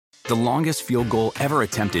The longest field goal ever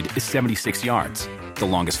attempted is 76 yards. The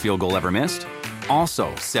longest field goal ever missed?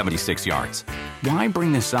 Also 76 yards. Why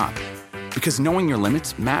bring this up? Because knowing your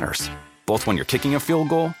limits matters, both when you're kicking a field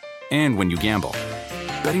goal and when you gamble.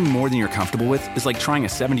 Betting more than you're comfortable with is like trying a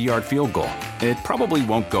 70-yard field goal. It probably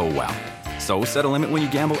won't go well. So set a limit when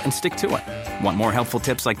you gamble and stick to it. Want more helpful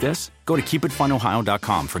tips like this? Go to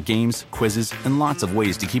keepitfunohio.com for games, quizzes, and lots of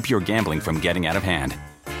ways to keep your gambling from getting out of hand.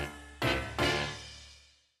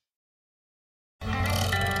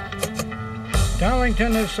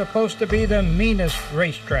 Darlington is supposed to be the meanest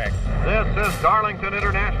racetrack. This is Darlington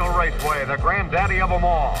International Raceway, the granddaddy of them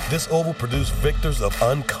all. This oval produced victors of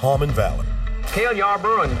uncommon valor. Cale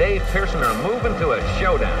Yarborough and Dave Pearson are moving to a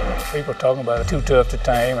showdown. People talking about it too tough to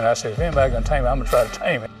tame, and I said, if anybody's going to tame it, I'm going to try to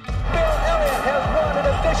tame it. Bill Elliott has won an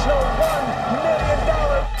additional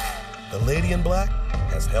 $1 million. The Lady in Black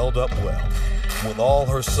has held up well. With all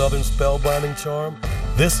her southern spellbinding charm,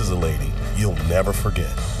 this is a lady you'll never forget.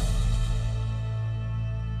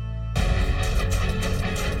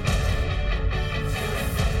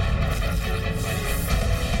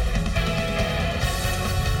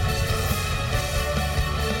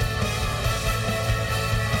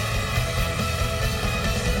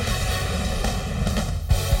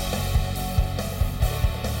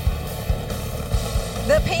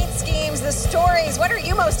 The paint schemes, the stories. What are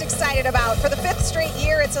you most excited about? For the fifth straight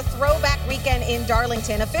year, it's a throwback weekend in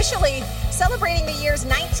Darlington, officially celebrating the years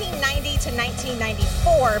 1990 to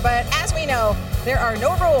 1994. But as we know, there are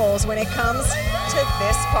no rules when it comes to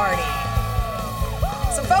this party.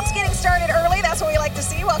 Some folks getting started early. That's what we like to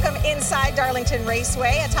see. Welcome inside Darlington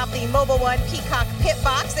Raceway atop the Mobil 1 Peacock Pit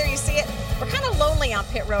Box. There you see it. We're kind of lonely on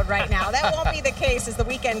pit road right now. That won't be the case as the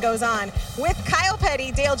weekend goes on. With Kyle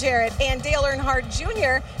Petty, Dale Jarrett, and Dale Earnhardt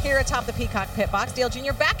Jr. here atop the Peacock Pit Box. Dale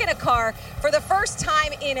Jr. back in a car for the first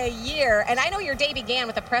time in a year. And I know your day began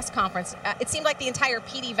with a press conference. It seemed like the entire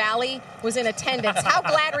PD Valley was in attendance. How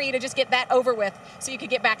glad were you to just get that over with so you could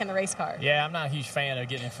get back in the race car? Yeah, I'm not a huge fan of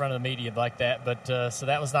getting in front of the media like that. But so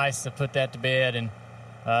that was nice to put that to bed and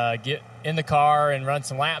get in the car and run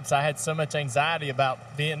some laps. I had so much anxiety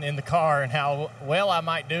about being in the car and how well I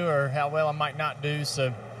might do or how well I might not do.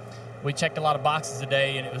 So we checked a lot of boxes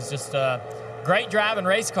today, and it was just a great driving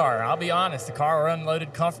race car. I'll be honest, the car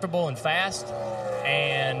unloaded comfortable and fast,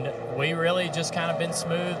 and we really just kind of been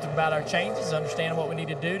smooth about our changes, understanding what we need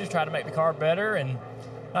to do to try to make the car better. And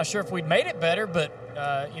not sure if we'd made it better, but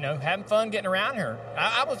having fun getting around here.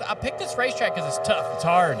 I picked this racetrack because it's tough, it's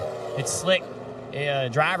hard, it's slick. A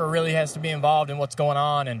driver really has to be involved in what's going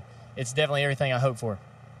on, and it's definitely everything I hope for.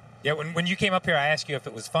 Yeah, when you came up here, I asked you if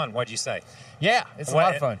it was fun. What'd you say? Yeah, it's a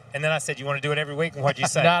lot of fun. And then I said, you want to do it every week? And what'd you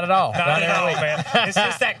say? Not at all. Not at all, man. It's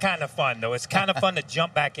just that kind of fun, though. It's kind of fun to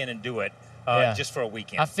jump back in and do it just for a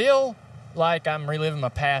weekend. I feel like I'm reliving my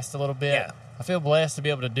past a little bit. Yeah. I feel blessed to be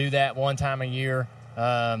able to do that one time a year.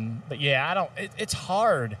 But, yeah, it's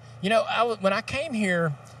hard. When I came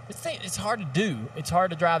here, it's hard to do. It's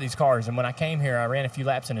hard to drive these cars. And when I came here, I ran a few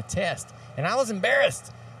laps in a test, and I was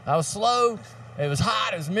embarrassed. I was slow. It was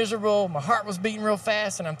hot. It was miserable. My heart was beating real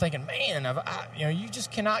fast, and I'm thinking, man, you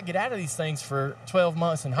just cannot get out of these things for 12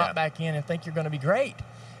 months and hop back in and think you're going to be great.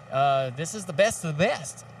 This is the best of the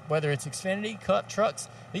best, whether it's Xfinity, Cup, trucks.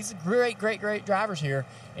 These are great, great, great drivers here,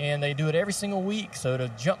 and they do it every single week. So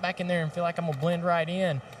to jump back in there and feel like I'm going to blend right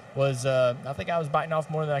in was I think I was biting off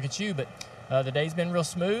more than I could chew, but the day's been real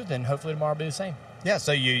smooth, and hopefully tomorrow will be the same. Yeah,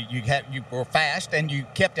 so you were fast and you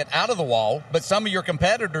kept it out of the wall, but some of your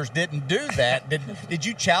competitors didn't do that. Did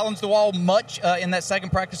you challenge the wall much in that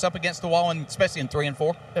second practice up against the wall, and especially in 3 and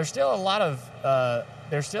 4? There's still a lot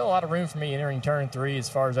of room for me entering turn 3 as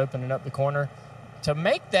far as opening up the corner. To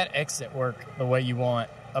make that exit work the way you want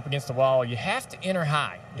up against the wall, you have to enter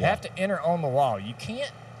high. You have to enter on the wall. You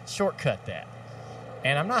can't shortcut that.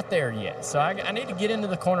 And I'm not there yet. So I need to get into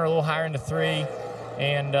the corner a little higher into 3.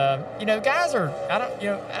 And, guys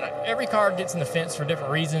every car gets in the fence for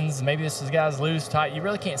different reasons. Maybe this is guys loose, tight. You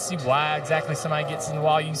really can't see why exactly somebody gets in the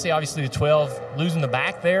wall. You can see, obviously, the 12 losing the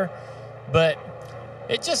back there. But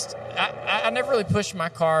it just, I never really pushed my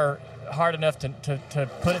car hard enough to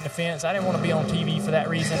put it in the fence. I didn't want to be on TV for that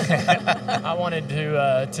reason. I wanted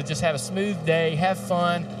to just have a smooth day, have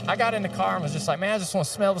fun. I got in the car and was just like, man, I just want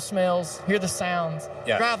to smell the smells, hear the sounds,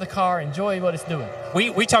 drive the car, enjoy what it's doing.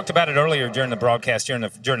 We talked about it earlier during the broadcast, during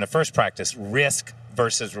the first practice, risk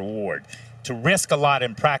versus reward. To risk a lot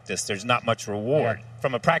in practice, there's not much reward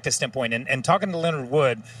from a practice standpoint. And talking to Leonard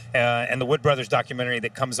Wood and the Wood Brothers documentary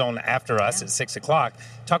that comes on after us at 6 o'clock,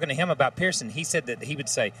 talking to him about Pearson, he said that he would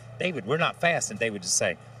say, David, we're not fast. And David would just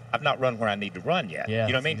say, I've not run where I need to run yet. Yeah,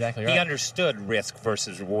 you know what I mean? exactly He right. understood risk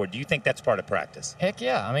versus reward. Do you think that's part of practice? Heck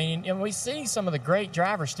yeah. I mean, and we see some of the great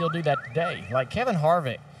drivers still do that today. Like Kevin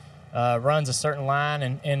Harvick runs a certain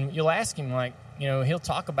line, and you'll ask him, like, he'll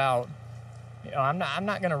talk about, I'm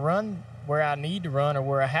not going to run where I need to run or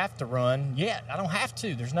where I have to run yet. I don't have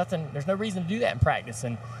to. There's no reason to do that in practice.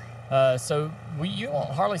 And so you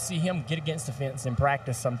won't hardly see him get against the fence in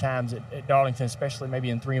practice sometimes at Darlington, especially maybe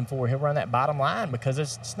in 3 and 4. He'll run that bottom line because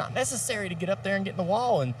it's not necessary to get up there and get in the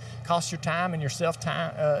wall and cost your time and yourself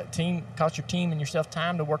cost your team and yourself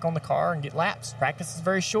time to work on the car and get laps. Practice is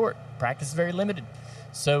very short. Practice is very limited.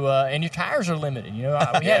 So, and your tires are limited. We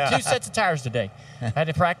had 2 sets of tires today. I had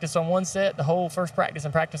to practice on one set, the whole first practice,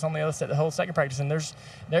 and practice on the other set, the whole second practice. And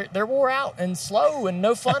they're wore out and slow and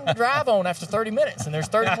no fun to drive on after 30 minutes. And there's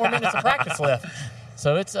 30 more minutes of practice left.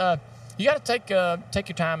 So it's you got to take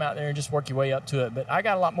your time out there and just work your way up to it. But I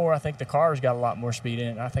got a lot more. I think the car's got a lot more speed in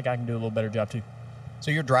it. And I think I can do a little better job too.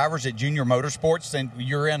 So your drivers at Junior Motorsports, and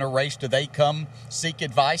you're in a race, do they come seek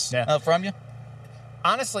advice from you?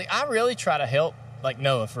 Honestly, I really try to help. Like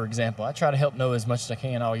Noah, for example. I try to help Noah as much as I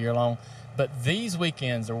can all year long. But these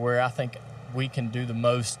weekends are where I think we can do the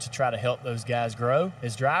most to try to help those guys grow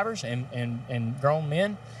as drivers and grown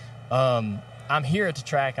men. I'm here at the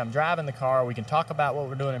track. I'm driving the car. We can talk about what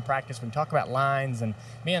we're doing in practice. We can talk about lines. And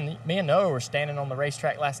me and Noah were standing on the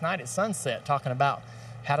racetrack last night at sunset talking about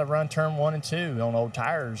how to run turn 1 and 2 on old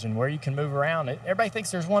tires and where you can move around. Everybody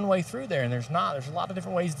thinks there's one way through there, and there's not. There's a lot of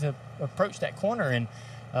different ways to approach that corner. And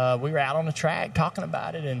we were out on the track talking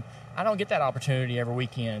about it, and I don't get that opportunity every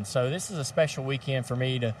weekend. So this is a special weekend for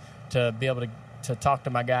me to be able to talk to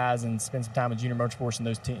my guys and spend some time with Junior Motorsports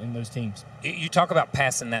and those teams. You talk about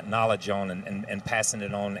passing that knowledge on and passing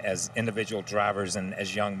it on as individual drivers and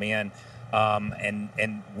as young men.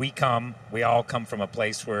 And we all come from a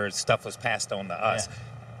place where stuff was passed on to us. Yeah.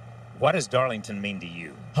 What does Darlington mean to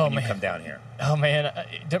you when you come down here? Oh, man.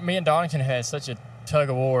 Me and Darlington had such a tug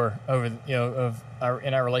of war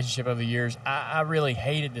in our relationship over the years. I really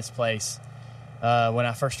hated this place when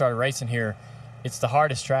I first started racing here. It's the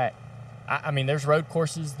hardest track. I mean, there's road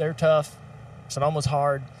courses. They're tough. Sonoma's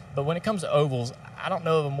hard. But when it comes to ovals, I don't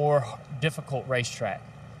know of a more difficult racetrack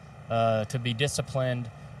to be disciplined.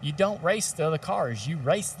 You don't race the other cars. You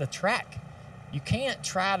race the track. You can't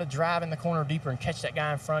try to drive in the corner deeper and catch that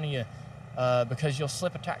guy in front of you because you'll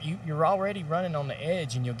slip a tire. You're already running on the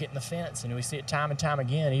edge, and you'll get in the fence. And we see it time and time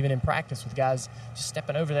again, even in practice with guys just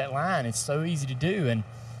stepping over that line. It's so easy to do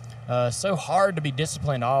and so hard to be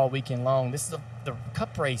disciplined all weekend long. This is the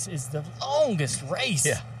Cup race is the longest race.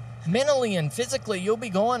 Yeah. Mentally and physically, you'll be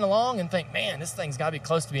going along and think, man, this thing's got to be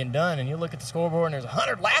close to being done. And you look at the scoreboard, and there's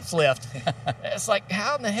 100 laps left. It's like,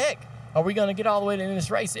 how in the heck are we going to get all the way to the end of this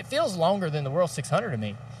race? It feels longer than the World 600 to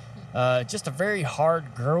me. Just a very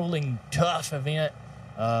hard, grueling, tough event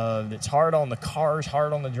that's hard on the cars,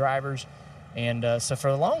 hard on the drivers. And so for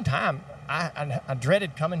a long time, I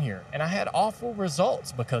dreaded coming here. And I had awful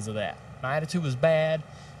results because of that. My attitude was bad,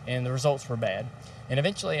 and the results were bad. And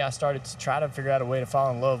eventually I started to try to figure out a way to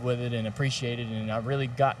fall in love with it and appreciate it. And I really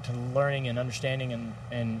got to learning and understanding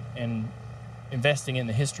and investing in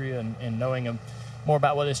the history and knowing more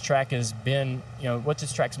about what this track has been, what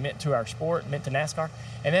this track's meant to our sport, meant to NASCAR.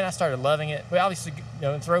 And then I started loving it. We obviously,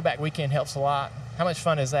 Throwback Weekend helps a lot. How much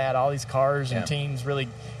fun is that? All these cars and teams really,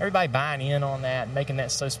 everybody buying in on that and making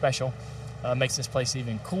that so special makes this place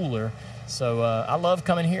even cooler. So I love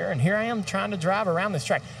coming here, and here I am trying to drive around this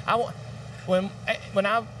track. When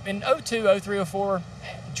I in 02, 03, 04,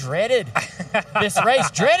 dreaded this race,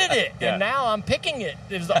 dreaded it, and now I'm picking it.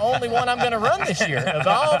 It was the only one I'm going to run this year of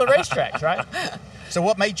all the racetracks, right? So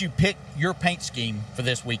what made you pick your paint scheme for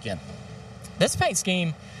this weekend? This paint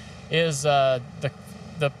scheme is the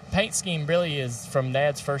paint scheme really is from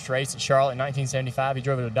Dad's first race at Charlotte in 1975. He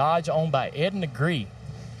drove a Dodge owned by Ed Negree.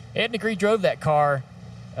 Ed Negree drove that car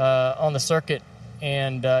on the circuit,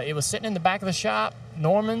 and it was sitting in the back of the shop.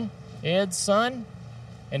 Norman, Ed's son,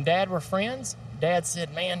 and Dad were friends. Dad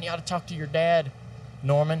said, man, you ought to talk to your dad,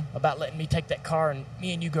 Norman, about letting me take that car and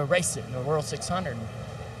me and you go race it in the World 600.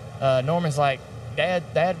 Norman's like,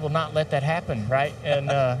 Dad will not let that happen, right? And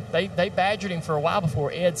they badgered him for a while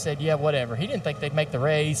before Ed said, yeah, whatever. He didn't think they'd make the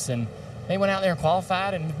race, and they went out there and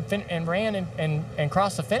qualified and ran and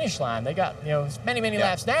crossed the finish line. They got many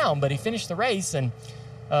laps down, but he finished the race, and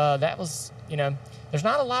that was there's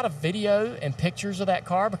not a lot of video and pictures of that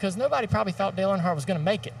car because nobody probably thought Dale Earnhardt was going to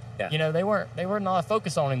make it. Yeah. They weren't a lot of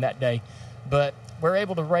focus on him that day, but we're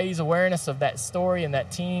able to raise awareness of that story and that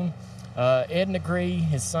team. Ed Negree,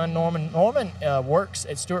 his son Norman works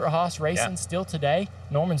at Stewart-Haas Racing still today.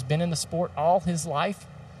 Norman's been in the sport all his life.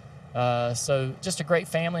 So just a great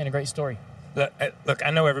family and a great story. Look,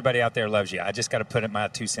 I know everybody out there loves you. I just got to put my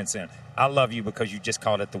 2 cents in. I love you because you just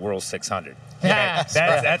called it the World 600. That's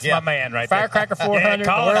my man right Firecracker there. 400,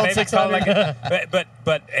 call the it, World baby, 600.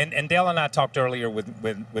 But Dale and I talked earlier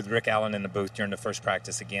with Rick Allen in the booth during the first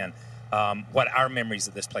practice again. What our memories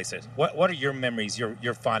of this place is. What are your memories,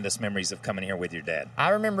 your fondest memories of coming here with your dad? I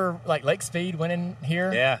remember like Lake Speed winning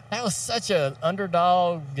here. Yeah. That was such an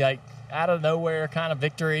underdog, like out of nowhere kind of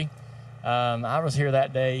victory. I was here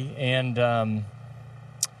that day, and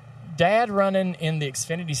Dad running in the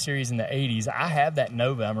Xfinity Series in the 80s. I have that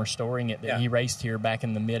Nova. I'm restoring it that he raced here back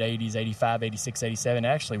in the mid-80s, 85, 86, 87.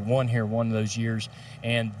 Actually won here one of those years.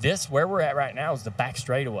 And this, where we're at right now, is the back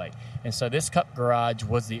straightaway. And so this Cup garage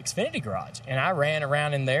was the Xfinity garage. And I ran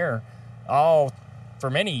around in there for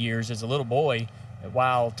many years as a little boy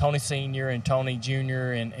while Tony Sr. and Tony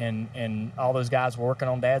Jr. and all those guys were working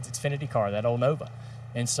on Dad's Xfinity car, that old Nova.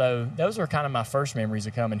 And so those were kind of my first memories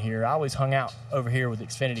of coming here. I always hung out over here with the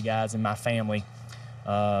Xfinity guys and my family.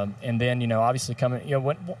 And then, obviously coming,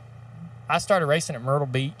 when I started racing at Myrtle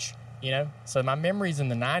Beach, so my memories in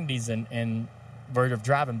the 90s and of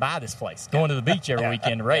driving by this place, going to the beach every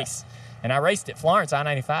weekend to race. And I raced at Florence,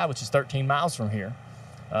 I-95, which is 13 miles from here,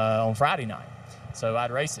 on Friday night. So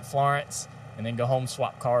I'd race at Florence and then go home,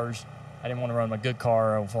 swap cars. I didn't want to run my good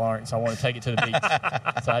car on Florence. I wanted to take it to the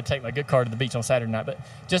beach. So I'd take my good car to the beach on Saturday night. But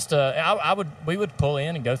just we would pull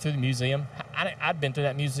in and go through the museum. I'd been through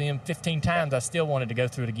that museum 15 times. I still wanted to go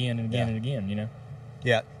through it again and again and again,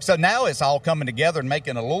 Yeah. So now it's all coming together and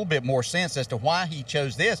making a little bit more sense as to why he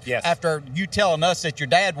chose this. Yes. After you telling us that your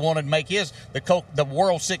dad wanted to make the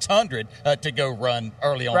World 600 to go run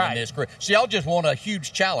early on in his career. So y'all just want a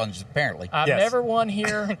huge challenge, apparently. I've never won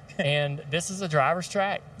here, and this is a driver's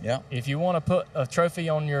track. Yeah. If you want to put a trophy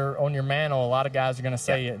on your mantle, a lot of guys are going to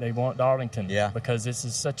say they want Darlington. Yeah. Because this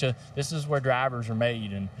is where drivers are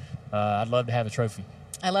made, and I'd love to have a trophy.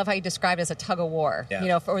 I love how you described it as a tug of war,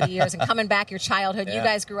 for the years and coming back your childhood. You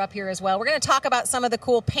guys grew up here as well. We're going to talk about some of the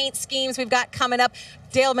cool paint schemes we've got coming up.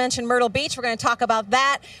 Dale mentioned Myrtle Beach. We're going to talk about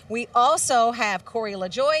that. We also have Corey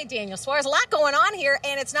LaJoie, Daniel Suarez. A lot going on here,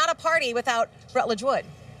 and it's not a party without Rutledge Wood.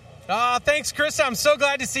 Thanks, Chris. I'm so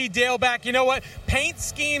glad to see Dale back. You know what? Paint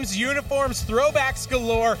schemes, uniforms, throwbacks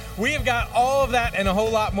galore. We have got all of that and a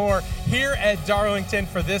whole lot more here at Darlington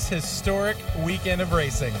for this historic weekend of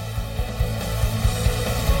racing.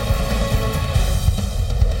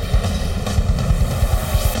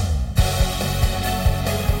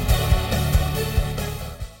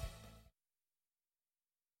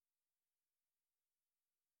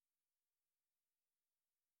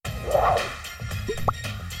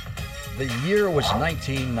 The year was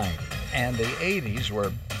 1990, and the 80s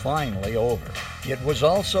were finally over. It was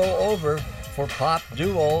also over for pop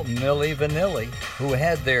duo Milli Vanilli, who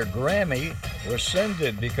had their Grammy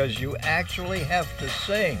rescinded because you actually have to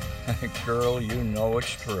sing. Girl, you know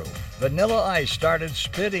it's true. Vanilla Ice started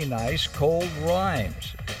spitting nice, cold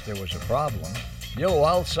rhymes. If there was a problem, yo,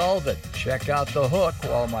 I'll solve it. Check out the hook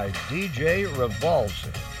while my DJ revolves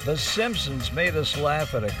it. The Simpsons made us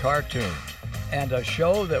laugh at a cartoon. And a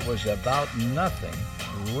show that was about nothing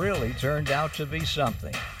really turned out to be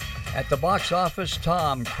something. At the box office,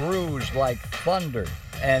 Tom cruised like thunder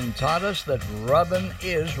and taught us that rubbin'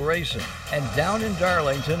 is racing. And down in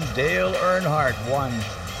Darlington, Dale Earnhardt won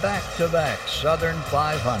back-to-back Southern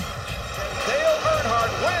 500s. Dale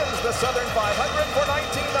Earnhardt wins the Southern 500 for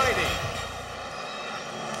 1990.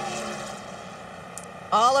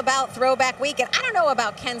 All about Throwback Weekend. I don't know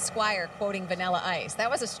about Ken Squire quoting Vanilla Ice.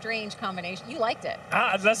 That was a strange combination. You liked it.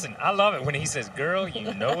 Listen, I love it when he says, girl,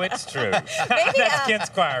 you know it's true. Maybe That's Ken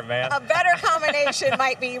Squire, man. A better combination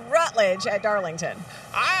might be Rutledge at Darlington.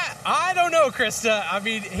 I don't know, Krista. I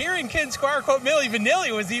mean, hearing Ken Squire quote Milli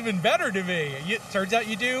Vanilli was even better to me. It turns out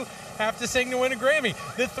you do have to sing to win a Grammy.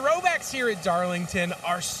 The throwbacks here at Darlington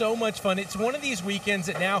are so much fun. It's one of these weekends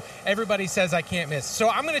that now everybody says I can't miss. So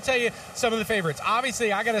I'm going to tell you some of the favorites.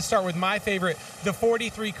 Obviously, I got to start with my favorite, the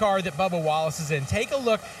 43 car that Bubba Wallace is in. Take a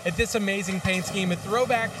look at this amazing paint scheme. A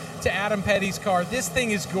throwback to Adam Petty's car. This thing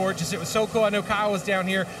is gorgeous. It was so cool. I know Kyle was down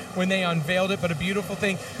here when they unveiled it, but a beautiful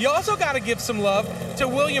thing. You also got to give some love to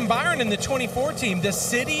William Byron in the 24 team. The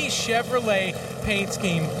City Chevrolet paint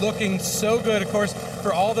scheme looking so good. Of course,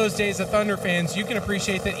 for all those days of Thunder fans, you can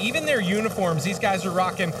appreciate that even their uniforms these guys are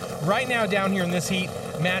rocking right now down here in this heat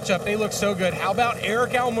matchup, they look so good. How about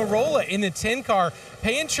Eric Almirola in the 10 car,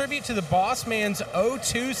 paying tribute to the Boss Man's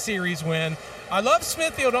 02 series win. I love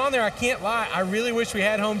Smithfield on there, I can't lie. I really wish we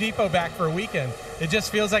had Home Depot back for a weekend. It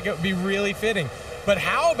just feels like it would be really fitting. But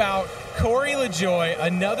how about Corey LaJoie,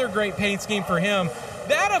 another great paint scheme for him.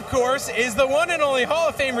 That, of course, is the one and only Hall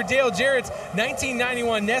of Famer Dale Jarrett's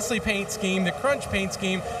 1991 Nestle paint scheme, the Crunch paint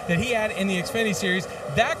scheme that he had in the Xfinity Series.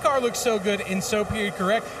 That car looks so good and so period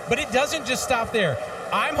correct, but it doesn't just stop there.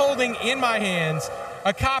 I'm holding in my hands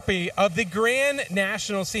a copy of the Grand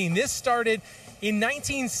National scene. This started in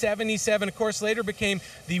 1977, of course, later became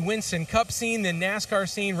the Winston Cup scene, the NASCAR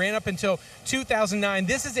scene, ran up until 2009.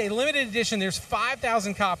 This is a limited edition. There's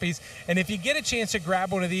 5,000 copies, and if you get a chance to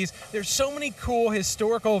grab one of these, there's so many cool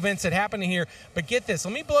historical events that happen here. But get this,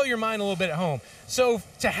 let me blow your mind a little bit at home. So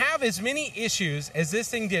to have as many issues as this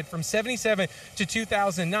thing did from 77 to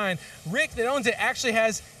 2009, Rick that owns it actually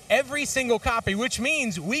has every single copy, which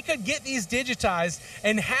means we could get these digitized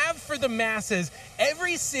and have for the masses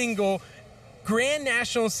every single Grand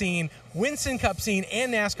National scene, Winston Cup scene,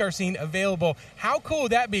 and NASCAR scene available. How cool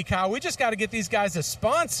would that be, Kyle? We just got to get these guys a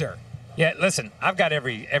sponsor. Yeah, listen, I've got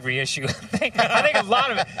every issue. I think a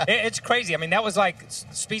lot of it's crazy. I mean, that was like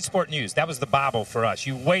Speed Sport News. That was the Bible for us.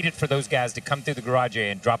 You waited for those guys to come through the garage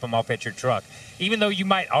area and drop them off at your truck. Even though you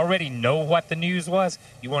might already know what the news was,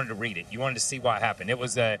 you wanted to read it. You wanted to see what happened. It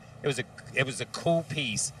was a cool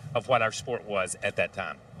piece of what our sport was at that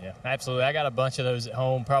time. Yeah, absolutely. I got a bunch of those at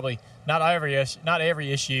home. Probably not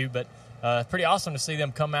every issue, but pretty awesome to see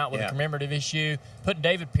them come out with a commemorative issue. Putting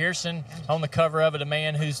David Pearson on the cover of it, a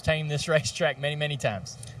man who's tamed this racetrack many, many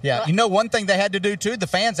times. Yeah, you know, one thing they had to do, too, the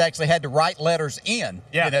fans actually had to write letters in,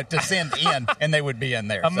 to send in, and they would be in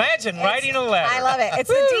there. Imagine writing a letter. I love it. It's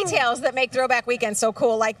the details that make Throwback Weekend so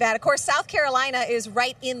cool like that. Of course, South Carolina is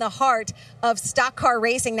right in the heart of stock car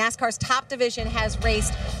racing. NASCAR's top division has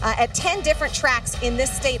raced at 10 different tracks in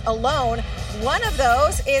this state alone. One of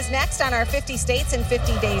those is next on our 50 States in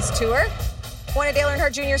 50 Days tour. One of Dale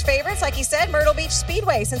Earnhardt Jr.'s favorites, like he said, Myrtle Beach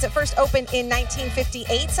Speedway. Since it first opened in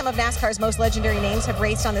 1958, some of NASCAR's most legendary names have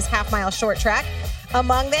raced on this half-mile short track.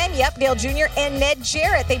 Among them, Dale Jr. and Ned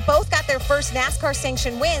Jarrett. They both got their first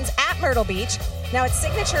NASCAR-sanctioned wins at Myrtle Beach. Now, its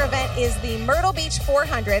signature event is the Myrtle Beach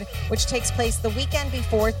 400, which takes place the weekend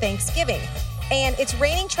before Thanksgiving. And its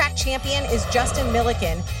reigning track champion is Justin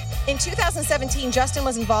Milliken. In 2017, Justin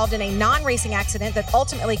was involved in a non-racing accident that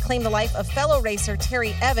ultimately claimed the life of fellow racer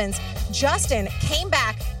Terry Evans. Justin came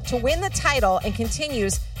back to win the title and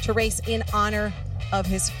continues to race in honor of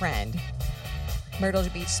his friend. Myrtle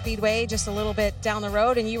Beach Speedway, just a little bit down the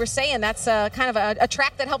road, and you were saying that's kind of a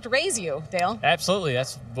track that helped raise you, Dale. Absolutely.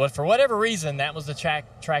 That's for whatever reason, that was the track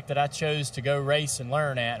that I chose to go race and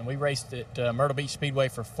learn at, and we raced at Myrtle Beach Speedway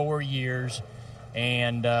for 4 years.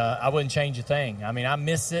 And I wouldn't change a thing. I mean, I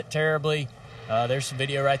miss it terribly. There's some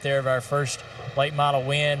video right there of our first late model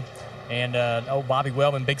win. And old Bobby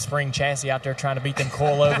Wellman, big spring chassis out there trying to beat them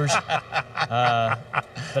coilovers.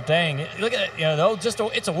 But dang, look at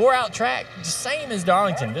it. It's a wore-out track, just same as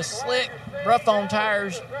Darlington. Just slick, rough on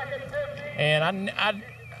tires. And I'd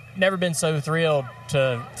never been so thrilled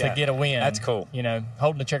to get a win. That's cool. You know,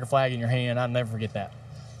 holding the checker flag in your hand, I'll never forget that.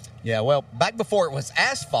 Yeah, well, back before it was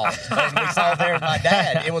asphalt, and we saw there with my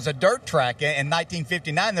dad, it was a dirt track in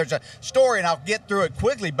 1959. There's a story, and I'll get through it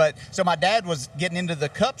quickly, but so my dad was getting into the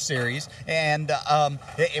Cup Series, and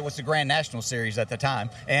it was the Grand National Series at the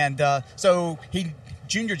time. And so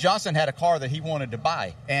Junior Johnson had a car that he wanted to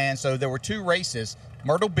buy, and so there were 2 races,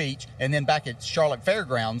 Myrtle Beach, and then back at Charlotte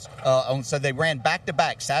Fairgrounds. So they ran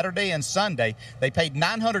back-to-back, Saturday and Sunday. They paid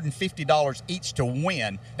 $950 each to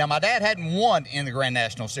win. Now, my dad hadn't won in the Grand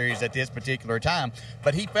National Series at this particular time,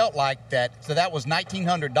 but he felt like that, so that was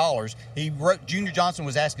 $1,900. Junior Johnson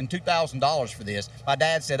was asking $2,000 for this. My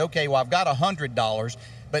dad said, okay, well, I've got $100.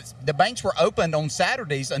 But the banks were opened on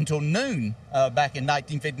Saturdays until noon back in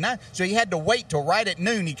 1959. So he had to wait till right at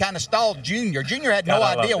noon. He kind of stalled Junior. Junior had no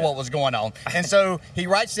idea what was going on. And so he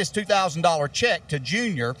writes this $2,000 check to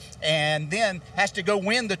Junior and then has to go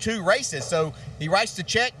win the 2 races. So he writes the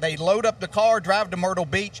check. They load up the car, drive to Myrtle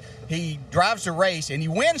Beach. He drives the race, and he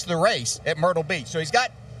wins the race at Myrtle Beach. So he's got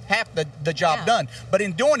half the job done. But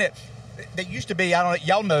in doing it, they used to be,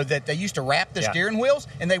 y'all know that they used to wrap the steering wheels,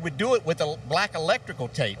 and they would do it with a black electrical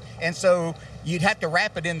tape. And so you'd have to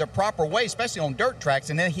wrap it in the proper way, especially on dirt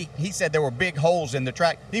tracks. And then he said there were big holes in the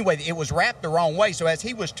track. Anyway, it was wrapped the wrong way. So as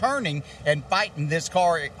he was turning and fighting this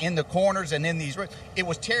car in the corners and in these, it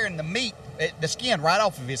was tearing the skin right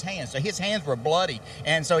off of his hands. So his hands were bloody.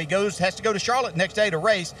 And so has to go to Charlotte next day to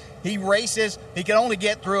race. He races. He could only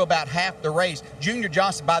get through about half the race. Junior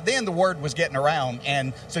Johnson, by then the word was getting around.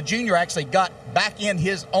 And so Junior actually got back in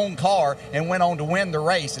his own car and went on to win the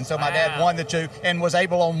race. And so my dad won the 2 and was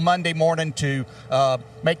able on Monday morning to to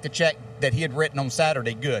make the check that he had written on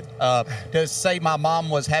Saturday good. To say my mom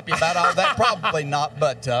was happy about all that, probably not,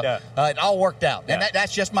 but it all worked out. And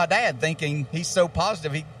that's just my dad thinking he's so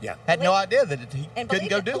positive. He had no idea that he couldn't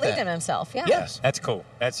go do that. Believed in himself, Yes. That's cool.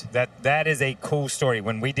 That is a cool story.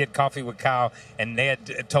 When we did Coffee with Kyle and they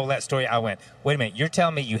had told that story, I went, wait a minute, you're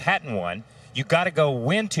telling me you hadn't won. You got to go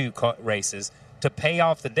win 2 races to pay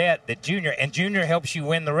off the debt that Junior helps you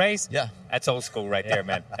win the race. Yeah. That's old school right there,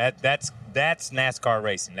 man. That's NASCAR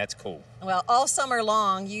racing. That's cool. Well, all summer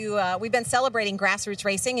long, we've been celebrating grassroots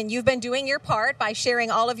racing, and you've been doing your part by sharing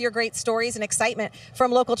all of your great stories and excitement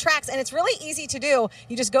from local tracks. And it's really easy to do.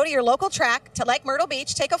 You just go to your local track, to like Myrtle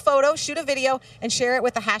Beach, take a photo, shoot a video, and share it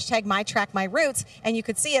with the hashtag MyTrackMyRoots, and you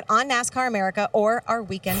could see it on NASCAR America or our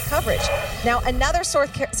weekend coverage. Now, another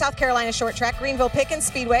South Carolina short track, Greenville Pickens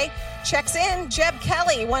Speedway, checks in. Jeb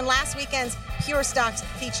Kelly won last weekend's Pure Stocks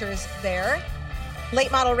features there.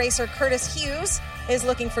 Late model racer Curtis Hughes is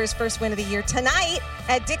looking for his first win of the year tonight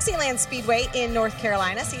at Dixieland Speedway in North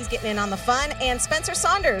Carolina. So he's getting in on the fun. And Spencer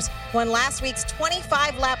Saunders won last week's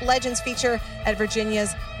 25-lap Legends feature at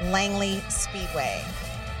Virginia's Langley Speedway.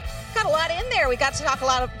 Got a lot in there. We got to talk a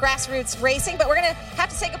lot of grassroots racing, but we're going to have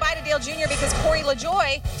to say goodbye to Dale Jr. because Corey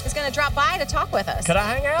LaJoy is going to drop by to talk with us. Could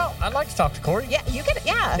I hang out? I'd like to talk to Corey. Yeah, you could.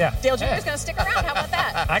 Yeah. Dale Jr. is going to stick around. How about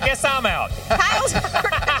that? I guess I'm out. Kyle's. All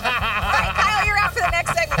right, Kyle, you're out for the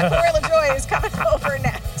next segment. Corey LaJoy is coming over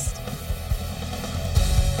next.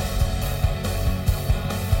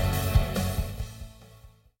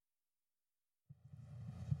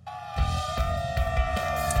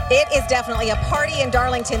 It is definitely a party in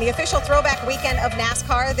Darlington, the official throwback weekend of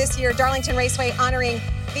NASCAR. This year, Darlington Raceway honoring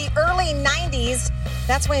the early 90s.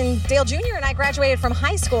 That's when Dale Jr. and I graduated from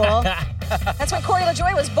high school. That's when Corey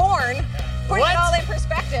LaJoy was born. Putting it all in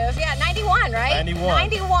perspective. Yeah, 91, right?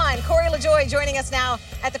 91. Corey LaJoy joining us now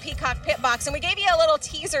at the Peacock Pit Box. And we gave you a little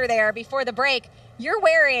teaser there before the break. You're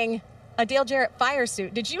wearing a Dale Jarrett fire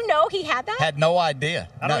suit. Did you know he had that? Had no idea.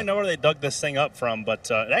 I don't even know where they dug this thing up from,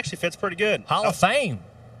 but it actually fits pretty good. Hall of Fame.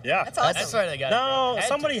 Yeah. That's awesome. That's where they got it. No,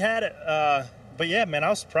 somebody had it. But yeah, man, I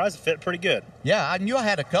was surprised it fit pretty good. Yeah, I knew I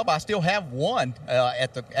had a couple. I still have one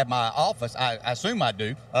at my office. I assume I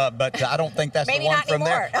do, but I don't think that's Maybe the one not from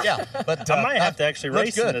anymore. there. Yeah, but I might have to actually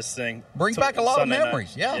race in good. this thing. Brings back a lot Sunday of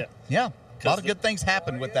memories. night. Yeah. A lot of good things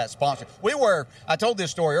happened with that sponsor. I told this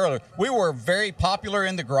story earlier, we were very popular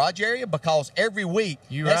in the garage area because every week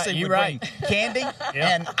You would right. bring candy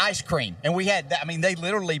and ice cream. And we had, they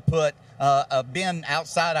literally put a bin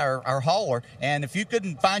outside our hauler. And if you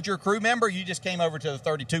couldn't find your crew member, you just came over to the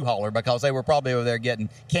 32 hauler because they were probably over there getting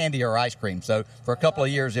candy or ice cream. So for a couple of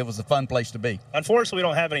years, it was a fun place to be. Unfortunately, we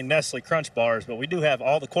don't have any Nestle Crunch bars, but we do have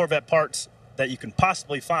all the Corvette parts that you can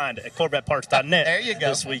possibly find at CorvetteParts.net There you go.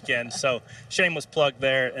 this weekend. So shameless plug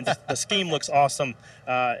there. And the scheme looks awesome,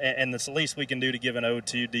 and it's the least we can do to give an ode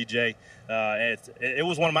to you, DJ. It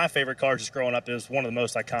was one of my favorite cars just growing up. It was one of the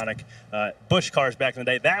most iconic Busch cars back in the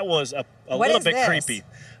day. That was a little bit creepy.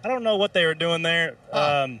 I don't know what they were doing there.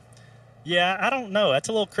 Yeah, I don't know. That's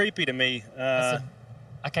a little creepy to me. I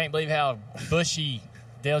can't believe how bushy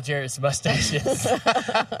Dale Jarrett's mustache is.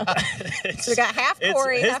 So we got half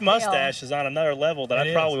Corey, his half mustache Dale. is on another level that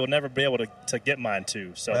I probably will never be able to get mine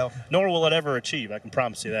to. So, nor will it ever achieve. I can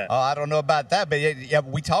promise you that. I don't know about that, but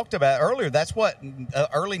we talked about earlier. That's what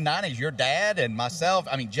early '90s. Your dad and myself.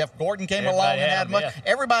 Jeff Gordon came along and had much.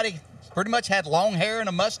 Everybody pretty much had long hair and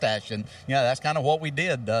a mustache, and that's kind of what we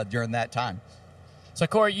did during that time. So,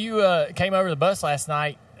 Corey, you came over to the bus last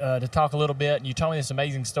night to talk a little bit, and you told me this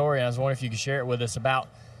amazing story, and I was wondering if you could share it with us about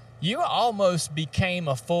you almost became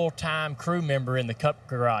a full-time crew member in the Cup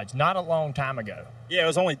Garage not a long time ago. Yeah, it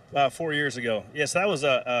was only 4 years ago. Yes, that was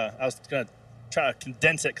I was going to try to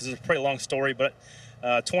condense it because it's a pretty long story, but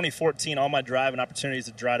 2014, all my driving opportunities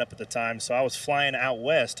had dried up at the time, so I was flying out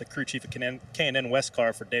west to crew chief of K&N West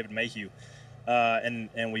Car for David Mayhew.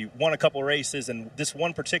 And we won a couple races, and this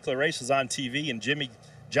one particular race was on TV, and Jimmy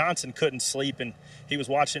Johnson couldn't sleep, and he was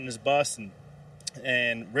watching his bus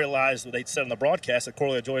and realized what they'd said on the broadcast that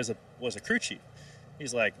Corey LaJoy was a crew chief.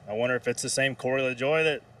 He's like, I wonder if it's the same Corey LaJoy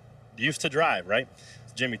that used to drive, right?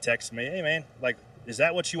 So Jimmy texted me, hey, man, is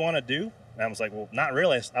that what you want to do? And I was like, well, not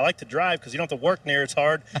really. I like to drive because you don't have to work near as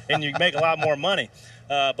hard and you make a lot more money.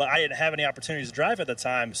 But I didn't have any opportunities to drive at the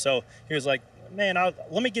time. So he was like, man,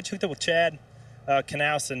 let me get you hooked up with Chad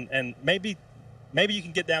Knaus, and maybe you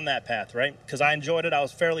can get down that path, right? Because I enjoyed it. I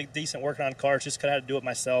was fairly decent working on cars, just because I had to do it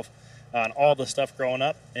myself on all the stuff growing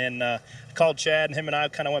up. And I called Chad, and him and I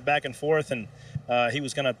kind of went back and forth, and he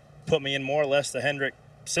was going to put me in more or less the Hendrick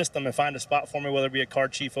system and find a spot for me, whether it be a car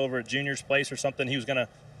chief over at Junior's place or something. He was going to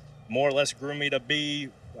more or less groom me to be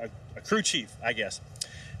a crew chief, I guess.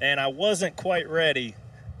 And I wasn't quite ready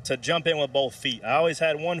to jump in with both feet. I always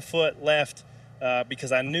had one foot left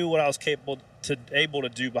because I knew what I was able to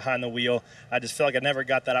do behind the wheel. I just felt like I never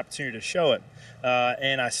got that opportunity to show it.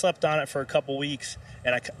 And I slept on it for a couple weeks,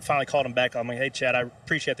 and I finally called him back. I'm like, hey, Chad, I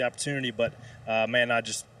appreciate the opportunity, but, man,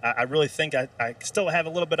 I really think I still have a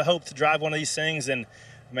little bit of hope to drive one of these things. And,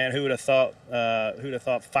 man, who would have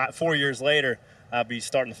thought 4 years later I'd be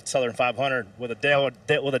starting the Southern 500 with a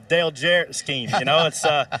Dale Jarrett scheme. You know,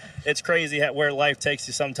 it's crazy where life takes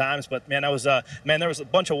you sometimes. But man, there was a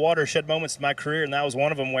bunch of watershed moments in my career, and that was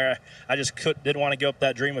one of them where I just didn't want to give up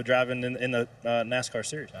that dream of driving in the NASCAR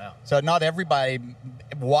series. Wow. So not everybody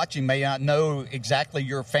watching may not know exactly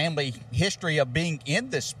your family history of being in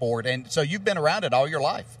this sport, and so you've been around it all your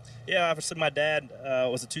life. Yeah, obviously my dad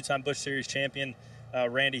was a two-time Busch Series champion.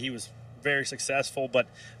 Randy, he was very successful, but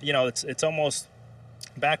you know, it's almost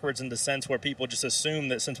backwards in the sense where people just assume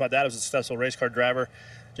that since my dad was a successful race car driver,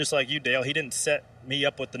 just like you, Dale, he didn't set me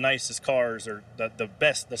up with the nicest cars or the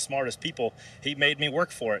best, the smartest people. He made me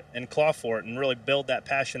work for it and claw for it and really build that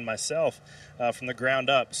passion myself from the ground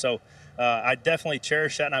up. So I definitely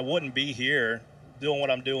cherish that, and I wouldn't be here doing what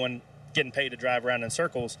I'm doing, getting paid to drive around in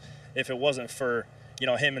circles, if it wasn't for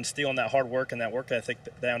him instilling that hard work and that work ethic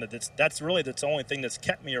down. That's the only thing that's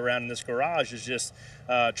kept me around in this garage, is just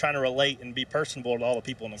trying to relate and be personable to all the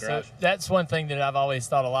people in the garage. So that's one thing that I've always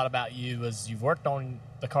thought a lot about you, is you've worked on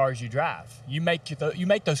the cars you drive. You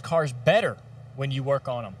make those cars better when you work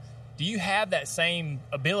on them. Do you have that same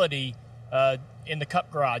ability in the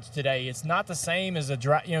Cup garage today? It's not the same as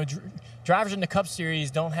drivers in the Cup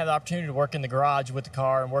Series don't have the opportunity to work in the garage with the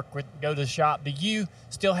car and go to the shop. Do you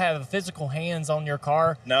still have physical hands on your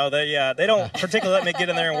car? No, they don't particularly let me get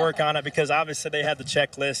in there and work on it, because obviously they have the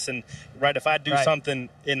checklists, and if I do something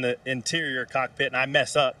in the interior cockpit and I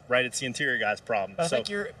mess up, it's the interior guy's problem. But I think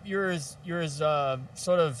you're as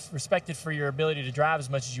sort of respected for your ability to drive as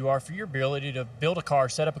much as you are for your ability to build a car,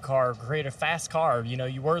 set up a car, create a fast car.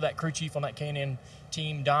 You were that crew chief on that K&N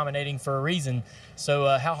team, dominating for a reason. So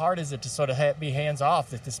how hard is it to sort of be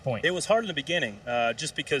hands-off at this point? It was hard in the beginning,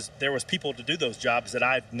 just because there was people to do those jobs that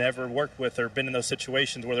I've never worked with or been in those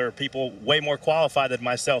situations where there are people way more qualified than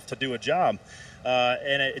myself to do a job.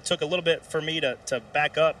 And it took a little bit for me to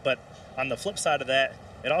back up, but on the flip side of that,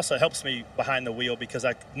 it also helps me behind the wheel, because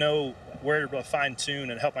I know where to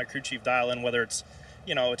fine-tune and help my crew chief dial in, whether it's,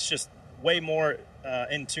 it's just way more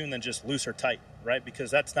in tune than just loose or tight. Right, because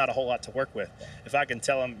that's not a whole lot to work with. If I can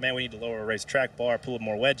tell them, man, we need to lower a race track bar, put a little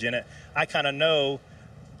more wedge in it, I kind of know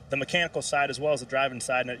the mechanical side as well as the driving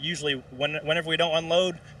side. And usually, whenever we don't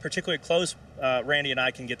unload particularly close, Randy and I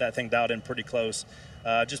can get that thing dialed in pretty close,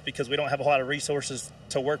 just because we don't have a lot of resources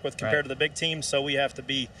to work with compared to the big teams. So we have to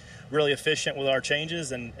be really efficient with our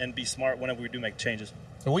changes and be smart whenever we do make changes.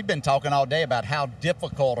 So we've been talking all day about how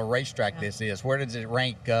difficult a racetrack this is. Where does it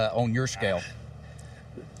rank on your scale?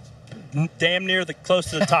 Damn near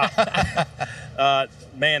close to the top.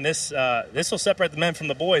 Man, this will separate the men from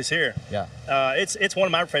the boys here. Yeah, it's one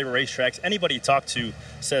of my favorite racetracks. Anybody you talk to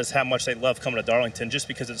says how much they love coming to Darlington, just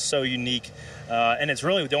because it's so unique, and it's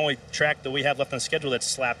really the only track that we have left on the schedule that's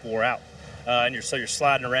slap wore out. And you're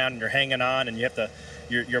sliding around and you're hanging on, and you have to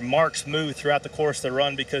your marks move throughout the course of the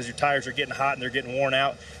run because your tires are getting hot and they're getting worn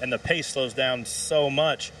out, and the pace slows down so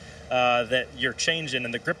much that you're changing,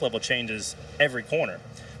 and the grip level changes every corner.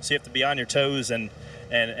 So you have to be on your toes, and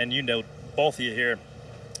both of you here,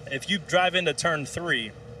 if you drive into turn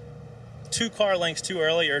 3, 2 car lengths too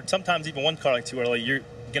early, or sometimes even 1 car length too early, you're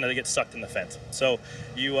going to get sucked in the fence. So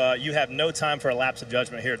you have no time for a lapse of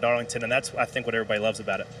judgment here at Darlington, and that's, I think, what everybody loves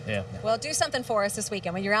about it. Yeah. Well, do something for us this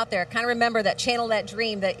weekend when you're out there. Kind of remember channel that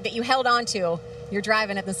dream that you held on to. You're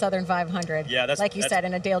driving at the Southern 500, like you said,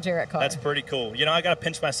 in a Dale Jarrett car. That's pretty cool. I got to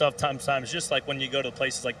pinch myself sometimes, just like when you go to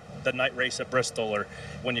places like the night race at Bristol, or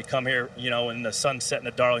when you come here, in the sun setting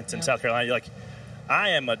at Darlington, South Carolina, you're like, I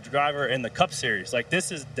am a driver in the Cup Series. Like,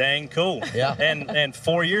 this is dang cool. Yeah. And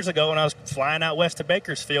 4 years ago, when I was flying out west to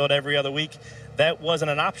Bakersfield every other week, that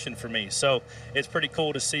wasn't an option for me. So it's pretty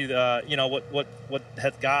cool to see what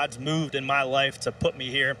has God's moved in my life to put me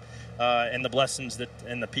here. And the blessings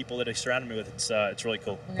and the people that he surrounded me with, it's really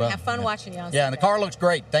cool. We're going to have fun watching you on Sunday. And the car looks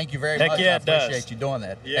great. Thank you very much. Yeah, I appreciate you doing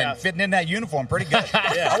that. Yeah. And fitting in that uniform pretty good.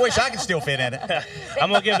 I wish I could still fit in it. I'm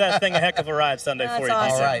going to give that thing a heck of a ride Sunday for you.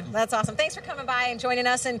 Awesome. All right. That's awesome. Thanks for coming by and joining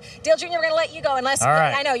us. And Dale Jr., we're going to let you go unless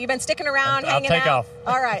I know you've been sticking around, hanging out. I'll take off.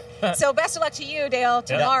 All right. So best of luck to you, Dale,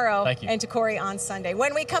 tomorrow. Thank you. And to Corey on Sunday.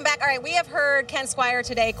 When we come back, all right, we have heard Ken Squire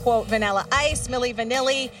today quote Vanilla Ice, Milli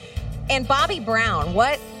Vanilli, and Bobby Brown.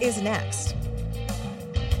 What is next?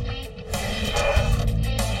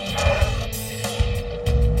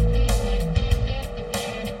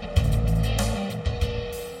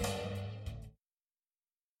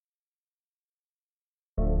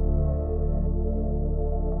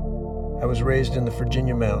 I was raised in the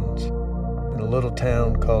Virginia mountains, in a little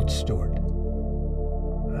town called Stuart.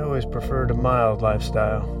 I always preferred a mild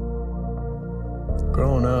lifestyle.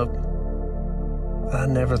 Growing up, I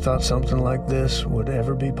never thought something like this would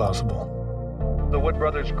ever be possible. The Wood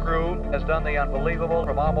Brothers crew has done the unbelievable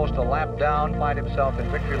from almost a lap down, find himself in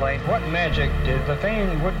victory lane. What magic did the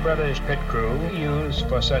famed Wood Brothers pit crew use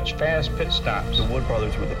for such fast pit stops? The Wood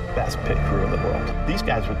Brothers were the best pit crew in the world. These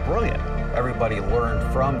guys were brilliant. Everybody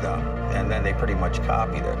learned from them, and then they pretty much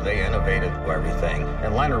copied it. They innovated everything.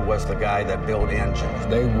 And Leonard was the guy that built engines.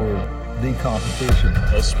 They were the competition.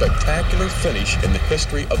 A spectacular finish in the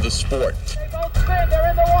history of the sport. They both spin. They're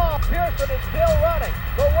in the wall. Pearson is still running.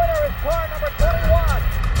 The winner is car number 21.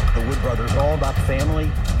 The Wood Brothers, all about family.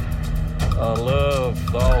 I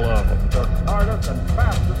loved all of them. The hardest and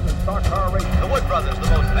fastest in stock car racing. The Wood Brothers, the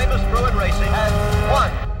most famous crew in racing, has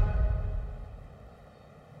won.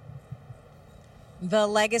 The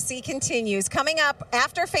legacy continues. Coming up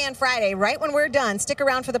after Fan Friday, right when we're done, stick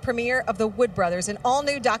around for the premiere of The Wood Brothers, an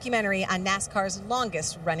all-new documentary on NASCAR's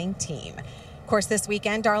longest-running team. Of course, this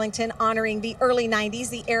weekend, Darlington honoring the early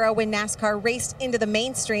 90s, the era when NASCAR raced into the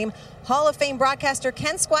mainstream. Hall of Fame broadcaster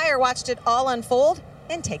Ken Squire watched it all unfold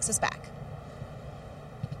and takes us back.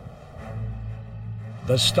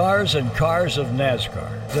 The stars and cars of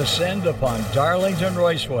NASCAR descend upon Darlington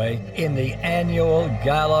Raceway in the annual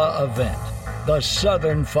gala event, the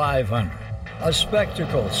Southern 500, a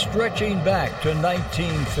spectacle stretching back to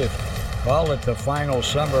 1950. Call it the final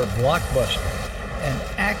summer blockbuster, an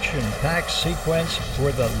action-packed sequence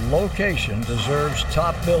where the location deserves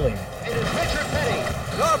top billing. It is Richard Petty,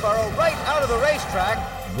 Scarborough right out of the racetrack.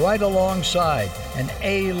 Right alongside an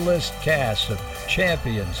A-list cast of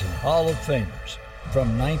champions and Hall of Famers.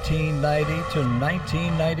 From 1990 to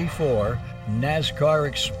 1994, NASCAR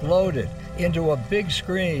exploded into a big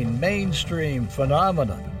screen, mainstream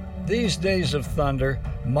phenomenon. These days of thunder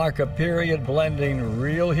mark a period blending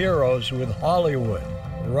real heroes with Hollywood.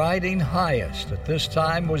 Riding highest at this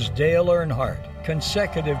time was Dale Earnhardt,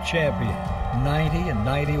 consecutive champion, 90 and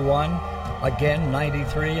 91, again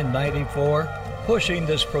 93 and 94. Pushing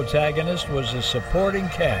this protagonist was a supporting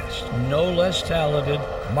cast, no less talented.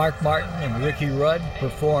 Mark Martin and Ricky Rudd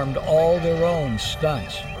performed all their own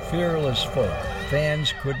stunts. Fearless folk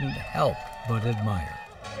fans couldn't help but admire.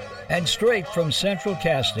 And straight from Central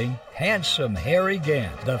Casting, handsome Harry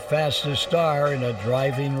Gant, the fastest star in a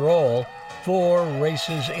driving role, 4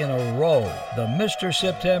 races in a row. The Mr.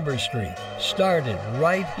 September streak started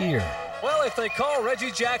right here. Well, if they call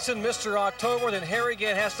Reggie Jackson Mr. October, then Harry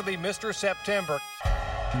Gant has to be Mr. September.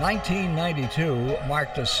 1992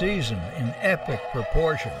 marked a season in epic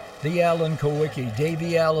proportion. The Alan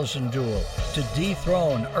Kowicki-Davey Allison duel to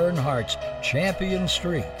dethrone Earnhardt's champion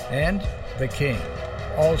streak. And the King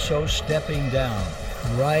also stepping down,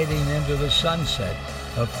 riding into the sunset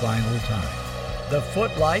of Final Time. The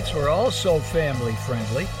footlights were also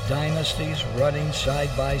family-friendly. Dynasties running side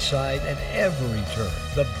by side at every turn.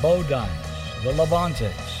 The Bodines, the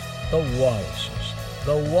Levantes, the Wallaces,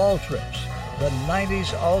 the Waltrips. The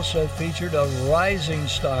 90s also featured a rising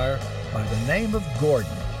star by the name of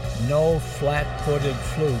Gordon. No flat-footed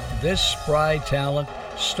fluke. This spry talent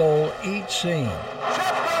stole each scene.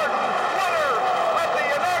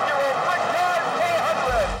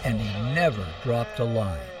 And he never dropped a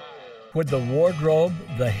line. With the wardrobe,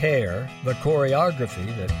 the hair, the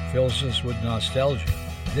choreography that fills us with nostalgia,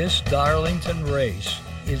 this Darlington race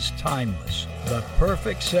is timeless. The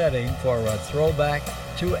perfect setting for a throwback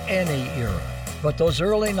to any era. But those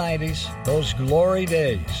early 90s, those glory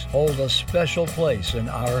days, hold a special place in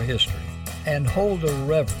our history and hold a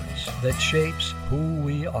reverence that shapes who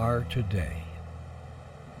we are today.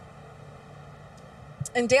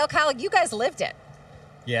 And Dale, Kyle, you guys lived it.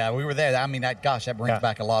 Yeah, we were there. I mean, that brings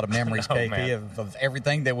back a lot of memories, KP, of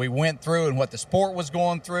everything that we went through and what the sport was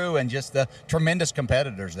going through and just the tremendous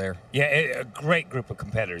competitors there. Yeah, a great group of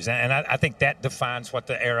competitors. And I think that defines what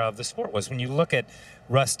the era of the sport was. When you look at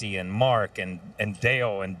Rusty and Mark and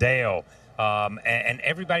Dale and Dale and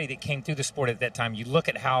everybody that came through the sport at that time, you look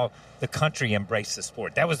at how the country embraced the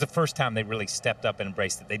sport. That was the first time they really stepped up and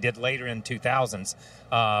embraced it. They did later in 2000s,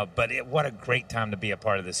 but what a great time to be a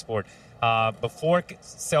part of this sport. Before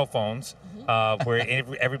cell phones, where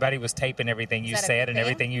everybody was taping everything you said and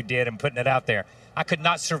everything you did and putting it out there. I could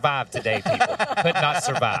not survive today, people. Could not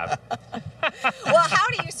survive. Well, how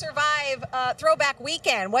do you survive Throwback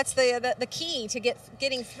Weekend? What's the key to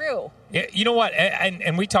getting through? You know what?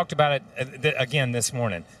 And we talked about it again this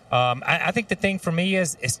morning. I think the thing for me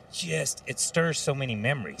is it stirs so many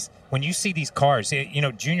memories. When you see these cars,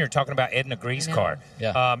 Junior talking about Edna Gree's car.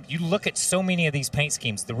 Yeah. You look at so many of these paint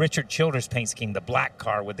schemes, the Richard Childress paint scheme, the black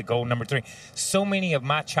car with the gold number 3. So many of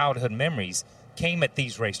my childhood memories came at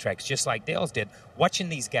these racetracks, just like Dale's did, watching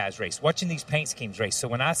these guys race, watching these paint schemes race. So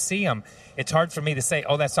when I see them, it's hard for me to say,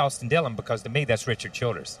 oh, that's Austin Dillon, because to me, that's Richard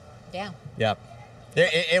Childress. Yeah. Yeah.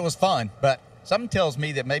 It was fun, but something tells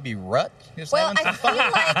me that maybe Rut is having some fun.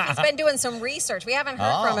 Feel like he's been doing some research. We haven't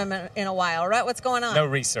heard from him in a while. Rut, what's going on? No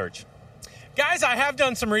research. Guys, I have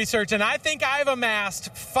done some research, and I think I've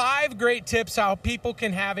amassed 5 great tips how people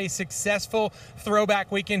can have a successful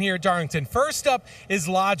Throwback Weekend here at Darlington. First up is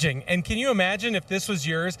lodging. And can you imagine if this was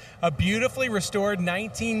yours? A beautifully restored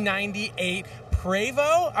 1998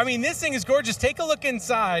 Prevost. I mean, this thing is gorgeous. Take a look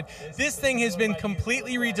inside. This thing has been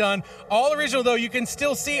completely redone. All original, though. You can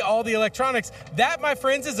still see all the electronics. That, my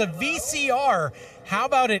friends, is a VCR. How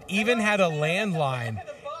about it even had a landline?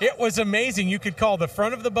 It was amazing. You could call the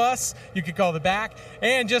front of the bus, you could call the back,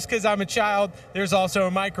 and just because I'm a child, there's also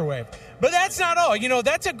a microwave. But that's not all.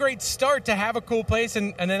 That's a great start to have a cool place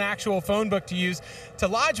and an actual phone book to use to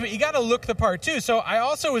lodge, but you got to look the part too. So I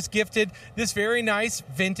also was gifted this very nice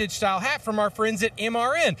vintage style hat from our friends at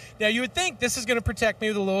MRN. Now you would think this is going to protect me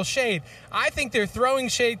with a little shade. I think they're throwing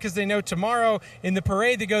shade because they know tomorrow in the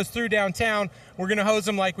parade that goes through downtown, we're going to hose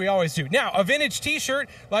them like we always do. Now, a vintage t-shirt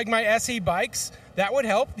like my SE Bikes, that would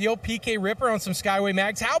help. The old PK Ripper on some Skyway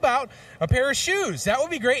mags. How about a pair of shoes? That would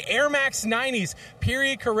be great. Air Max 90s,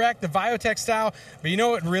 period correct, the Viotech style. But you know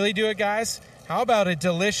what would really do it, guys? How about a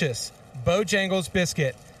delicious Bojangles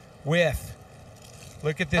biscuit with,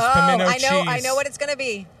 look at this pimento cheese. I know what it's going to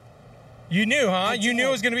be. You knew, huh? You knew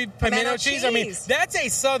it was going to be pimento cheese? I mean, that's a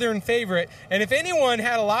Southern favorite. And if anyone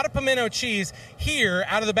had a lot of pimento cheese here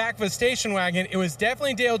out of the back of a station wagon, it was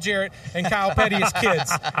definitely Dale Jarrett and Kyle Petty's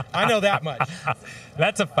kids. I know that much.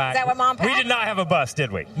 That's a fact. Is that what Mom packed? We did not have a bus,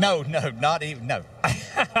 did we? No, not even, no.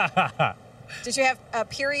 Did you have a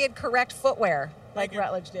period correct footwear like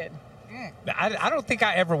Rutledge did? I don't think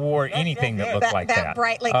I ever wore anything that looked like that. That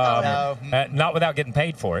brightly colored. Not without getting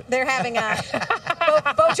paid for it. They're having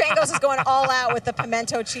Bojangles is going all out with the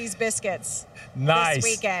pimento cheese biscuits Nice. this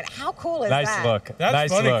weekend. How cool is nice that? Look. That's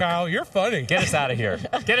nice funny, look. Kyle. You're funny. Get us out of here.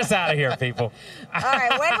 Get us out of here, people. All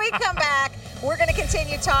right, when we come back, we're going to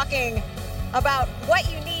continue talking about what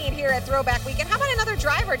you need here at Throwback Weekend. How about another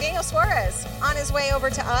driver, Daniel Suarez, on his way over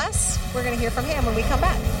to us? We're going to hear from him when we come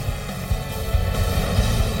back.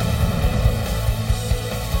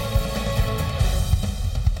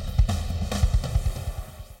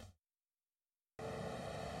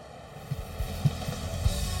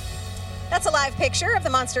 That's a live picture of the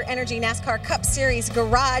Monster Energy NASCAR Cup Series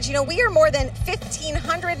garage. We are more than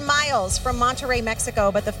 1,500 miles from Monterrey,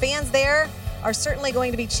 Mexico, but the fans there are certainly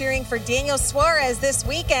going to be cheering for Daniel Suarez this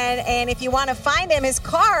weekend. And if you want to find him, his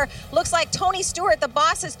car looks like Tony Stewart, the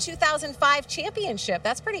boss's 2005 championship.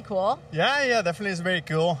 That's pretty cool. Yeah, definitely is very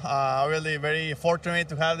cool. Really very fortunate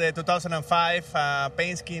to have the 2005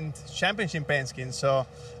 Penske championship Penske. So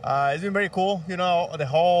it's been very cool. The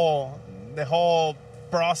whole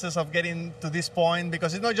process of getting to this point,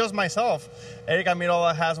 because it's not just myself. Eric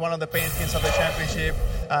Almirola has one of the paint skins of the championship,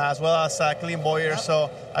 as well as Clint Boyer.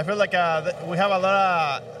 So I feel like we have a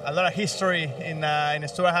lot of history in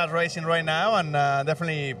Stewart Haas Racing right now, and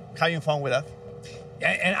definitely having fun with that.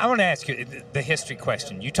 And I want to ask you the history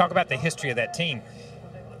question. You talk about the history of that team.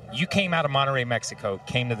 You came out of Monterrey, Mexico,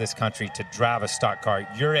 came to this country to drive a stock car.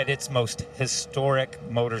 You're at its most historic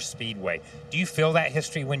motor speedway. Do you feel that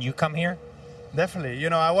history when you come here? Definitely.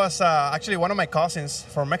 I was actually one of my cousins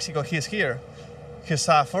from Mexico. He's here. His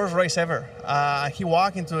first race ever. He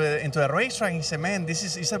walked into a racetrack and he said, man,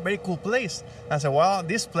 it's a very cool place. And I said, well,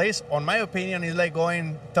 this place, on my opinion, is like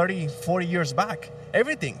going 30, 40 years back.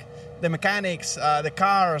 Everything. The mechanics, the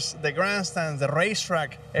cars, the grandstands, the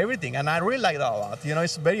racetrack, everything. And I really like that a lot.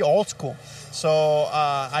 It's very old school. So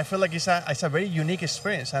I feel like it's a very unique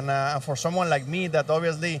experience. And for someone like me that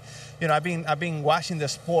obviously, I've been watching the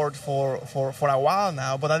sport for a while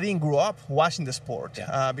now, but I didn't grow up watching the sport.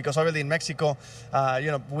 Because obviously in Mexico,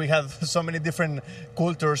 we have so many different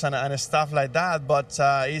cultures and stuff like that. But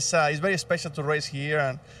it's very special to race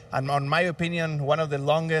here. And on my opinion, one of the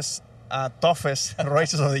longest, toughest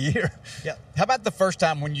races of the year. Yeah. How about the first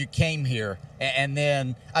time when you came here? And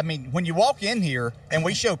then, when you walk in here and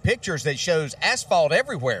we show pictures that shows asphalt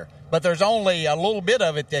everywhere, but there's only a little bit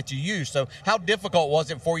of it that you use. So how difficult was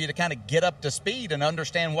it for you to kind of get up to speed and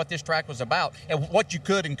understand what this track was about and what you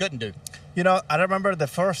could and couldn't do? You know, I remember the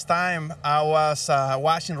first time I was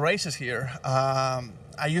watching races here,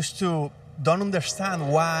 I used to don't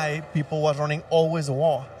understand why people were running always the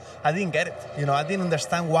wall. I didn't get it. You know, I didn't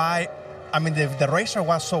understand why. I mean, the racer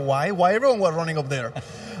was so wide, why everyone was running up there.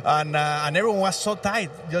 And everyone was so tight.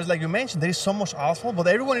 Just like you mentioned, there is so much asphalt, but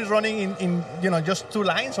everyone is running in just 2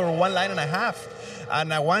 lines or 1.5 lines.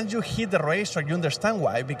 And once you hit the racetrack, you understand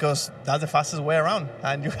why, because that's the fastest way around,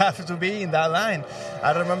 and you have to be in that line.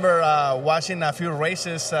 I remember watching a few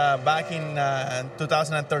races back in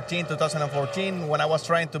 2013, 2014, when I was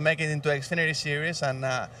trying to make it into Xfinity Series, and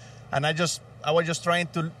I was just trying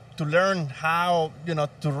to learn how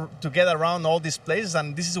to get around all these places,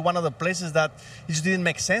 and this is one of the places that it just didn't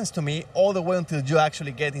make sense to me all the way until you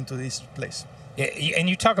actually get into this place. Yeah, and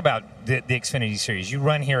you talk about the Xfinity Series. You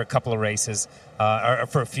run here a couple of races, or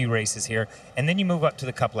for a few races here, and then you move up to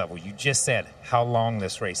the Cup level. You just said how long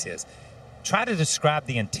this race is. Try to describe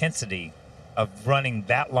the intensity of running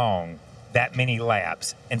that long, that many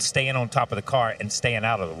laps, and staying on top of the car and staying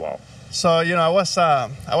out of the wall. So, I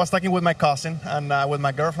was talking with my cousin and with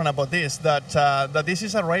my girlfriend about this, that this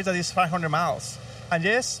is a race that is 500 miles. And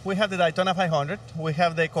yes, we have the Daytona 500, we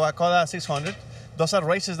have the Coca-Cola 600. Those are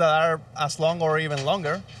races that are as long or even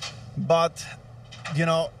longer. But,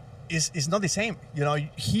 it's not the same.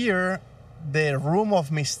 Here, the room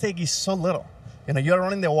of mistake is so little. You're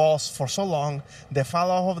running the walls for so long. The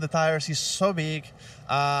fall-off of the tires is so big.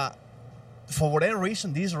 For whatever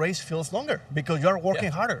reason, this race feels longer because you're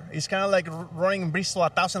working harder. It's kind of like running in Bristol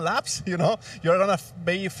 1,000 laps. You're gonna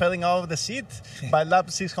be falling off the seat by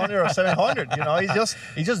lap 600 or 700.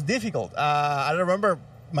 It's just difficult. I remember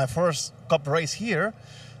my first Cup race here.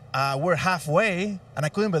 We're halfway, and I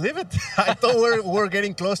couldn't believe it. I thought we're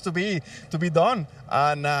getting close to be done.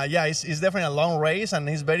 And it's definitely a long race, and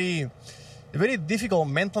it's very difficult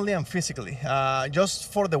mentally and physically,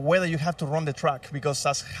 just for the way that you have to run the track, because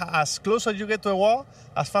as close as you get to a wall,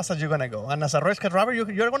 as fast as you're gonna go. And as a race car driver, you're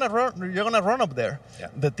gonna run up there. Yeah.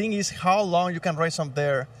 The thing is how long you can race up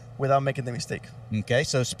there without making the mistake. Okay,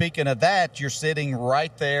 so speaking of that, you're sitting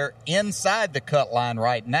right there inside the cut line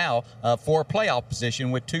right now for a playoff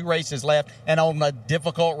position with 2 races left and on a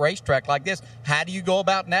difficult racetrack like this. How do you go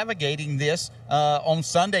about navigating this on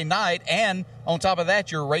Sunday night? And on top of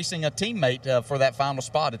that, you're racing a teammate for that final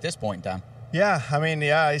spot at this point in time. Yeah, I mean,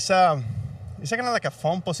 it's kind of like a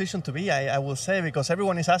fun position to be, I will say, because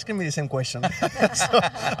everyone is asking me the same question. So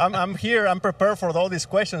I'm here, I'm prepared for all these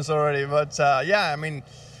questions already. But I mean,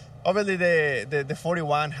 obviously the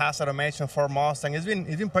 41 has automation for Mustang. It's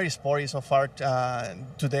been pretty sporty so far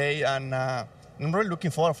today, and I'm really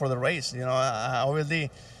looking forward for the race.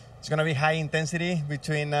 Obviously it's going to be high intensity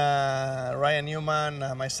between Ryan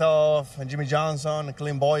Newman, myself, and Jimmy Johnson, and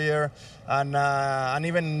Clint Boyer, and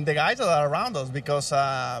even the guys that are around us, because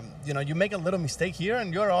you make a little mistake here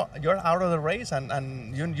and you're out of the race,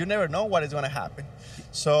 and you never know what is going to happen.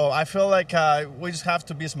 So I feel like we just have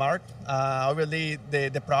to be smart. Obviously,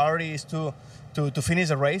 the priority is to finish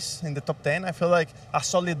the race in the top 10. I feel like a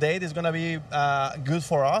solid date is going to be good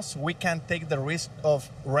for us. We can't take the risk of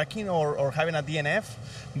wrecking or having a DNF,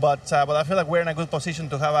 but I feel like we're in a good position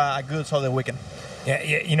to have a good, solid weekend.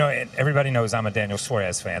 Yeah, everybody knows I'm a Daniel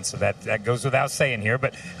Suarez fan, so that goes without saying here.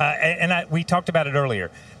 But we talked about it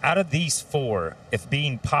earlier. Out of these 4, if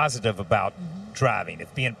being positive about driving,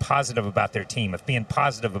 if being positive about their team, if being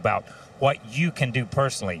positive about what you can do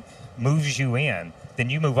personally moves you in, then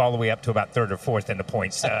you move all the way up to about 3rd or 4th in the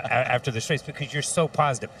points after this race, because you're so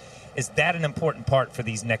positive. Is that an important part for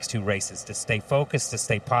these next 2 races, to stay focused, to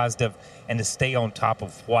stay positive, and to stay on top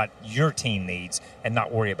of what your team needs and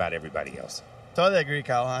not worry about everybody else? Totally agree,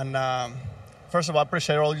 Cal. And first of all, I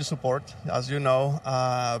appreciate all your support, as you know.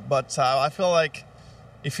 But I feel like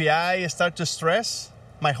if I start to stress,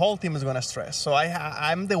 my whole team is going to stress. So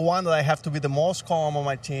I'm the one that I have to be the most calm on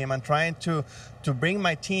my team and trying to bring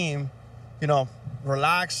my team,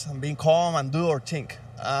 relax and being calm and do our thing.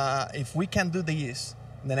 If we can do this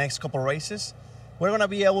in the next couple races, we're going to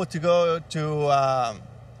be able to go to,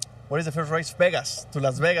 what is the first race? To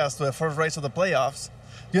Las Vegas, to the first race of the playoffs.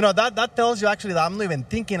 That tells you actually that I'm not even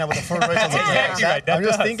thinking about the first race of the playoffs. Right. I'm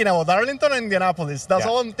just thinking about Darlington and Indianapolis. That's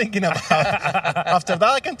all I'm thinking about. After that,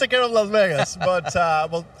 I can take care of Las Vegas. But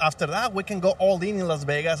after that, we can go all in Las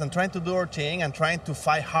Vegas and trying to do our thing and trying to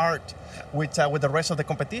fight hard with the rest of the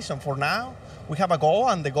competition. For now, we have a goal,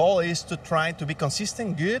 and the goal is to try to be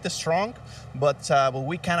consistent, good, strong, but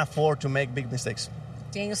we can't afford to make big mistakes.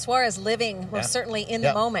 Daniel Suarez living most certainly in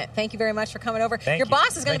the moment. Thank you very much for coming over. Thank Your you.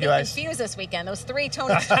 boss is going to be confused this weekend. Those 3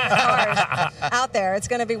 Tony cars out there. It's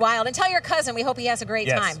going to be wild. And tell your cousin we hope he has a great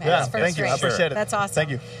time at his first thank you. race. I appreciate it. That's awesome. Thank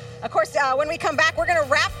you. Of course, when we come back, we're going to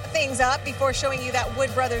wrap things up before showing you that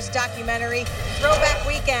Wood Brothers documentary, Throwback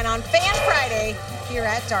Weekend on Fan Friday here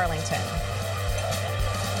at Darlington.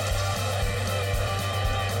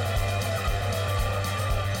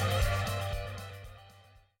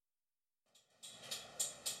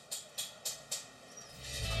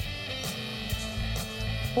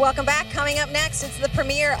 Welcome back. Coming up next, it's the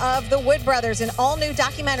premiere of The Wood Brothers, an all-new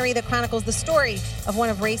documentary that chronicles the story of one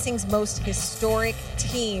of racing's most historic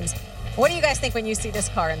teams. What do you guys think when you see this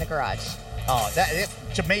car in the garage? Oh,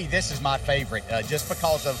 to me, this is my favorite, just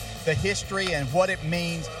because of the history and what it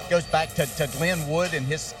means. Goes back to Glenn Wood and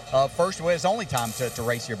his his only time to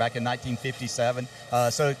race here back in 1957.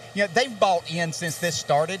 So, they've bought in since this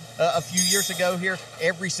started a few years ago here,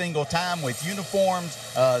 every single time with uniforms,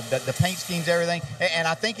 the paint schemes, everything. And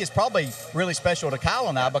I think it's probably really special to Kyle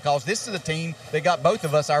and I because this is the team that got both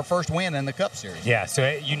of us our first win in the Cup Series. Yeah, so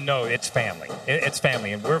it's family. It's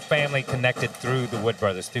family, and we're family connected through the Wood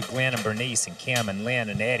Brothers, through Glenn and Bernice and Kim and Lynn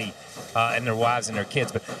and Eddie and their wives and their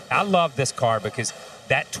kids. But I love this car because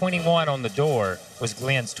that 21 on the door was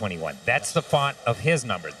Glenn's 21. That's the font of his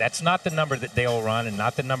number. That's not the number that Dale run and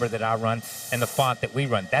not the number that I run and the font that we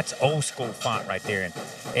run. That's old school font right there. And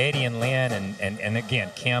Eddie and Lynn and again,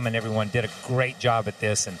 Kim and everyone did a great job at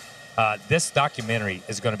this. And this documentary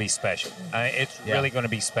is going to be special. It's really going to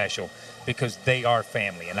be special because they are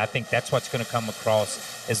family. And I think that's what's going to come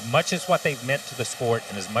across as much as what they've meant to the sport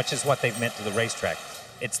and as much as what they've meant to the racetrack.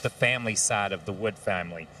 It's the family side of the Wood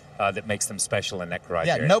family that makes them special in that garage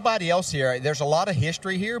area. Nobody else here. There's a lot of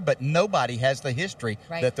history here, but nobody has the history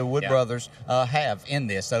that the Wood Brothers have in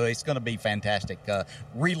this. So it's going to be fantastic,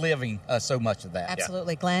 reliving so much of that.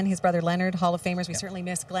 Absolutely. Glenn, his brother Leonard, Hall of Famers. We certainly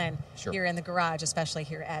miss Glenn here in the garage, especially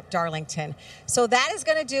here at Darlington. So that is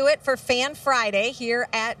going to do it for Fan Friday here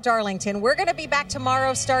at Darlington. We're going to be back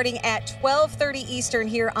tomorrow starting at 12:30 Eastern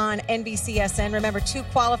here on NBCSN. Remember, 2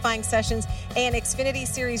 qualifying sessions and Xfinity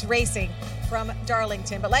Series racing from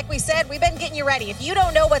Darlington. But like we said, we've been getting you ready. If you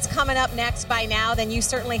don't know what's coming up next by now, then you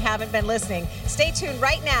certainly haven't been listening. Stay tuned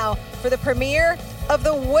right now for the premiere of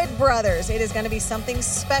the Wood Brothers. It is going to be something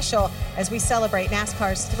special as we celebrate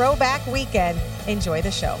NASCAR's Throwback Weekend. Enjoy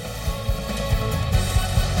the show.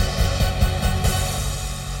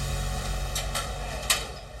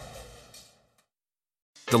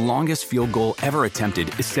 The longest field goal ever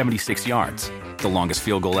attempted is 76 yards. The longest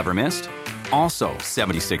field goal ever missed? Also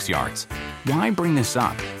 76 yards. Why bring this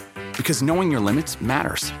up? Because knowing your limits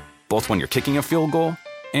matters, both when you're kicking a field goal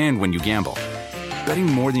and when you gamble. Betting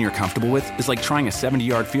more than you're comfortable with is like trying a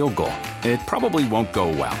 70-yard field goal. It probably won't go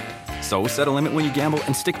well. So set a limit when you gamble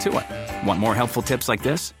and stick to it. Want more helpful tips like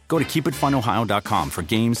this? Go to keepitfunohio.com for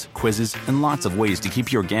games, quizzes, and lots of ways to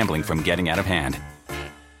keep your gambling from getting out of hand.